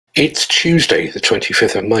It's Tuesday, the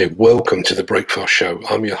 25th of May. Welcome to the Breakfast Show.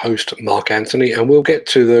 I'm your host, Mark Anthony, and we'll get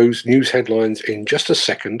to those news headlines in just a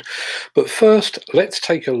second. But first, let's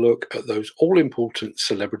take a look at those all-important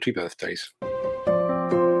celebrity birthdays.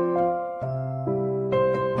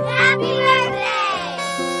 Happy birthday!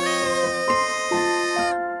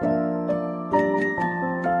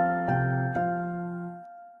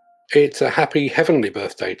 It's a happy heavenly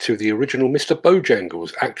birthday to the original Mr.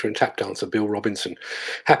 Bojangles, actor and tap dancer Bill Robinson.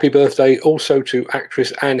 Happy birthday also to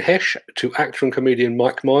actress Anne Hesh, to actor and comedian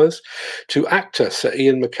Mike Myers, to actor Sir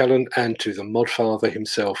Ian McKellen, and to the modfather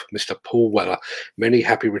himself, Mr. Paul Weller. Many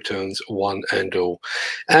happy returns, one and all.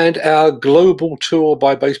 And our global tour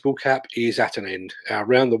by Baseball Cap is at an end. Our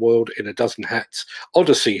Round the World in a Dozen Hats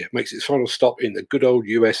Odyssey makes its final stop in the good old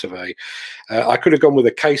US of A. I could have gone with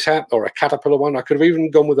a case hat or a caterpillar one. I could have even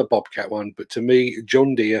gone with a Bobcat one, but to me,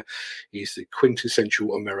 John Deere is the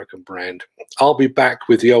quintessential American brand. I'll be back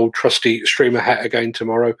with the old trusty streamer hat again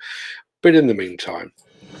tomorrow, but in the meantime,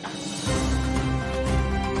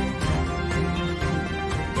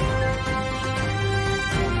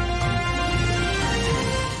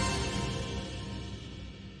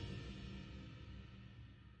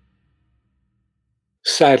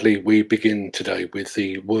 sadly, we begin today with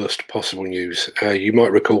the worst possible news. You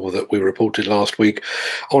might recall that we reported last week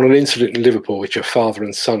on an incident in Liverpool which a father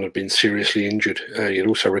and son had been seriously injured. You'll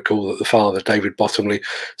also recall that the father, David Bottomley,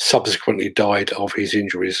 subsequently died of his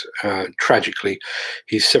injuries. Tragically,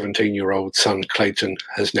 his 17-year-old son, Clayton,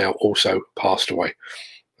 has now also passed away.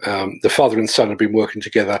 The father and son had been working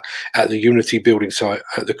together at the Unity building site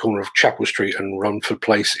at the corner of Chapel Street and Runford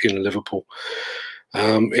Place in Liverpool.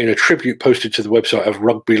 In a tribute posted to the website of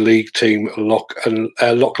rugby league team Lock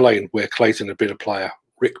Lane, where Clayton had been a player,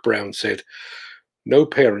 Rick Brown said, "No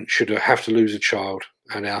parent should have to lose a child,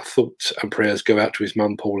 and our thoughts and prayers go out to his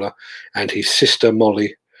mum Paula and his sister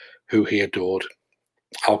Molly, who he adored."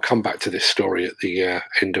 I'll come back to this story at the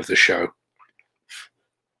end of the show.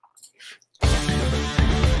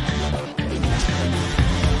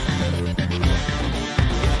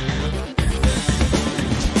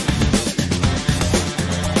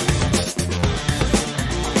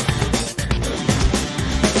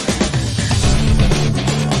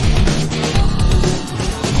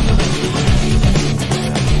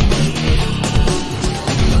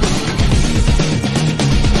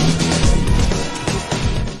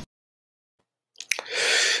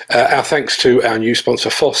 Our thanks to our new sponsor,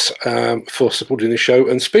 Foss, for supporting the show.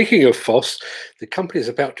 And speaking of Foss, the company is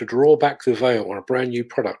about to draw back the veil on a brand new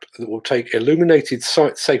product that will take illuminated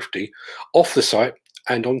site safety off the site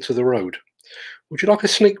and onto the road. Would you like a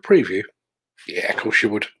sneak preview? Yeah, of course you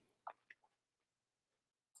would.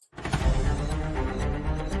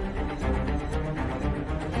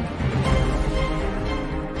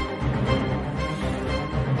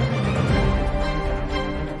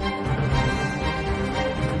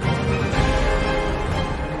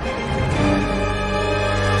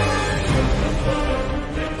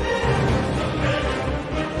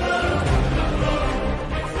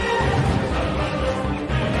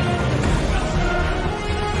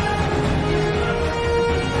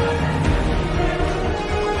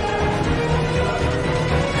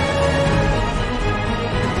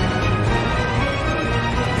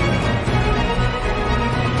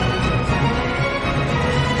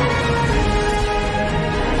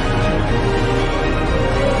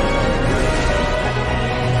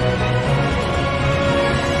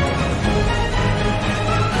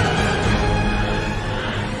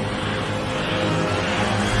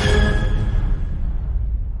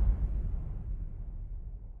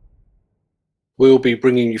 We'll be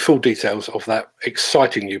bringing you full details of that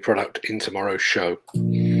exciting new product in tomorrow's show.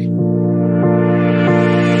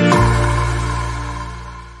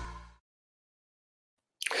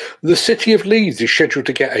 The City of Leeds is scheduled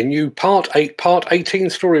to get a new Part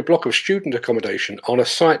 18-storey block of student accommodation on a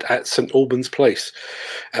site at St Albans Place.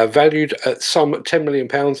 Valued at some £10 million,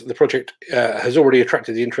 the project has already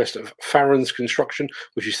attracted the interest of Farron's Construction,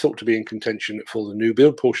 which is thought to be in contention for the new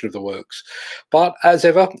build portion of the works. But as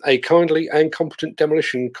ever, a kindly and competent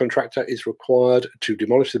demolition contractor is required to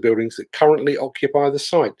demolish the buildings that currently occupy the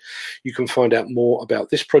site. You can find out more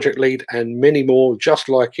about this project lead and many more just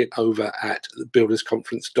like it over at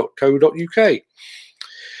buildersconference.co.uk.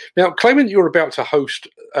 Now, claiming that you're about to host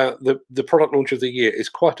the product launch of the year is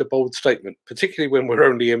quite a bold statement, particularly when we're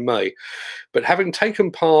only in May. But having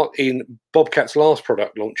taken part in Bobcat's last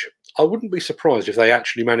product launch, I wouldn't be surprised if they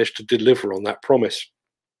actually managed to deliver on that promise.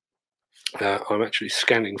 I'm actually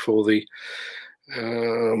scanning for the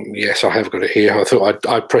Yes, I have got it here. I thought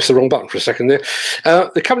I pressed the wrong button for a second there.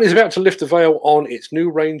 The company is about to lift the veil on its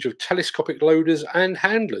new range of telescopic loaders and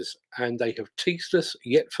handlers, and they have teased us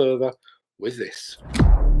yet further with this.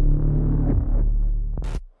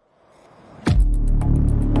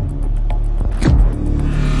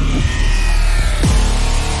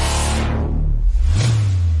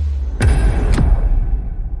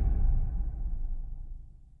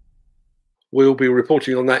 We'll be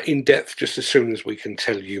reporting on that in depth just as soon as we can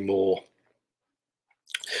tell you more.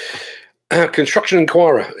 Construction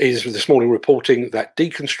Inquirer is this morning reporting that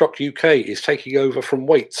Deconstruct UK is taking over from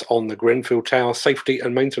Waits on the Grenfell Tower safety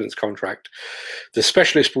and maintenance contract. The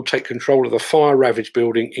specialist will take control of the fire-ravaged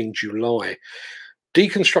building in July.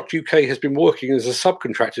 Deconstruct UK has been working as a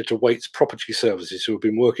subcontractor to Waits Property Services, who have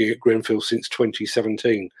been working at Grenfell since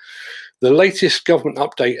 2017. The latest government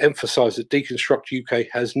update emphasised that Deconstruct UK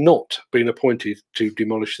has not been appointed to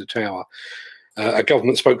demolish the tower. A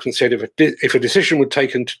government spokesman said if a decision were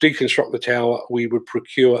taken to deconstruct the tower, we would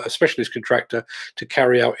procure a specialist contractor to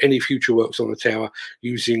carry out any future works on the tower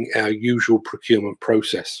using our usual procurement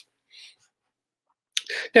process.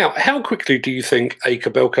 Now, how quickly do you think a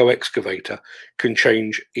Kobelco excavator can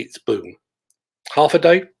change its boom? Half a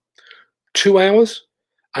day? 2 hours?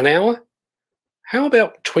 An hour? How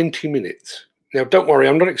about 20 minutes? Now, don't worry,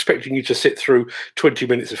 I'm not expecting you to sit through 20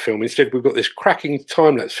 minutes of film. Instead, we've got this cracking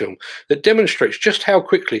time-lapse film that demonstrates just how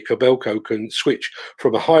quickly Kobelco can switch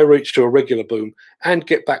from a high reach to a regular boom and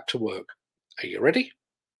get back to work. Are you ready?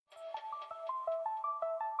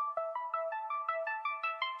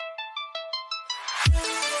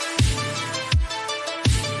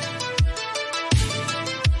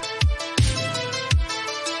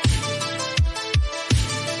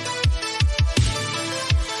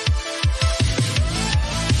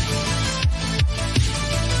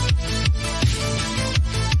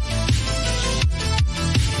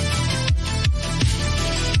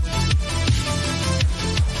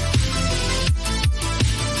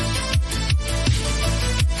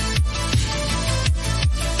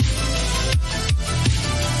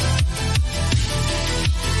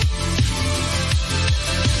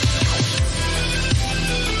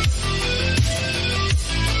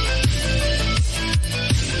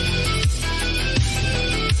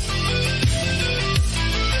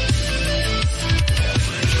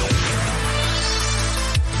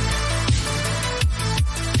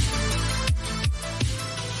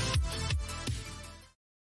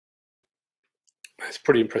 That's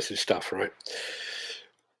pretty impressive stuff, right?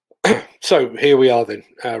 So here we are then,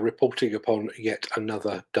 reporting upon yet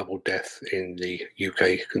another double death in the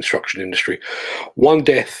UK construction industry. One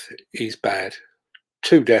death is bad,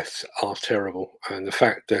 2 deaths are terrible, and the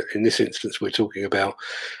fact that in this instance we're talking about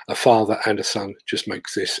a father and a son just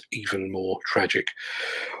makes this even more tragic.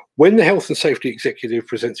 When the Health and Safety Executive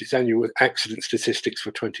presents its annual accident statistics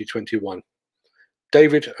for 2021,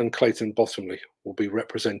 David and Clayton Bottomley will be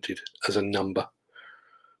represented as a number.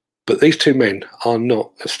 But these 2 men are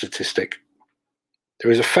not a statistic.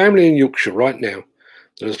 There is a family in Yorkshire right now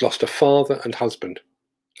that has lost a father and husband,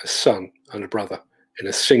 a son and a brother in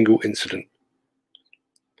a single incident.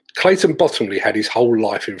 Clayton Bottomley had his whole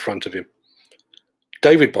life in front of him.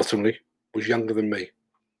 David Bottomley was younger than me,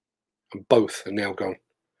 and both are now gone.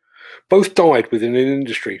 Both died within an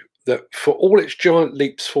industry that, for all its giant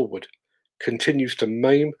leaps forward, continues to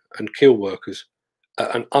maim and kill workers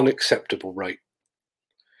at an unacceptable rate.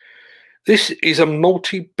 This is a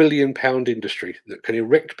multi-billion-pound industry that can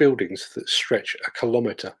erect buildings that stretch a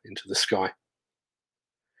kilometre into the sky.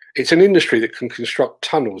 It's an industry that can construct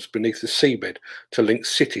tunnels beneath the seabed to link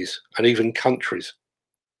cities and even countries.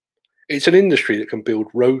 It's an industry that can build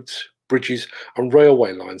roads, bridges and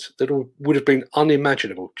railway lines that would have been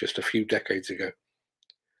unimaginable just a few decades ago.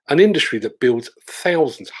 An industry that builds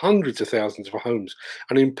thousands, hundreds of thousands of homes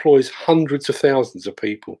and employs hundreds of thousands of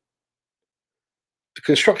people. The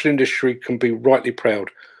construction industry can be rightly proud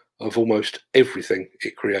of almost everything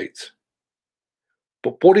it creates.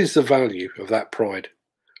 But what is the value of that pride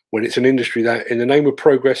when it's an industry that, in the name of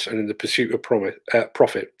progress and in the pursuit of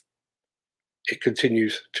profit, it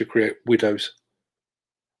continues to create widows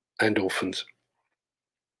and orphans?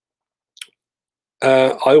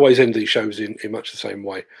 I always end these shows in much the same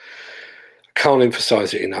way. I can't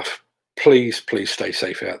emphasize it enough. Please, please stay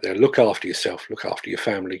safe out there. Look after yourself, look after your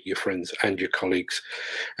family, your friends and your colleagues.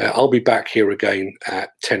 I'll be back here again at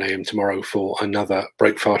 10 AM tomorrow for another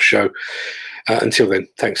breakfast show. Until then,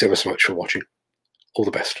 thanks ever so much for watching. All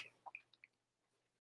the best.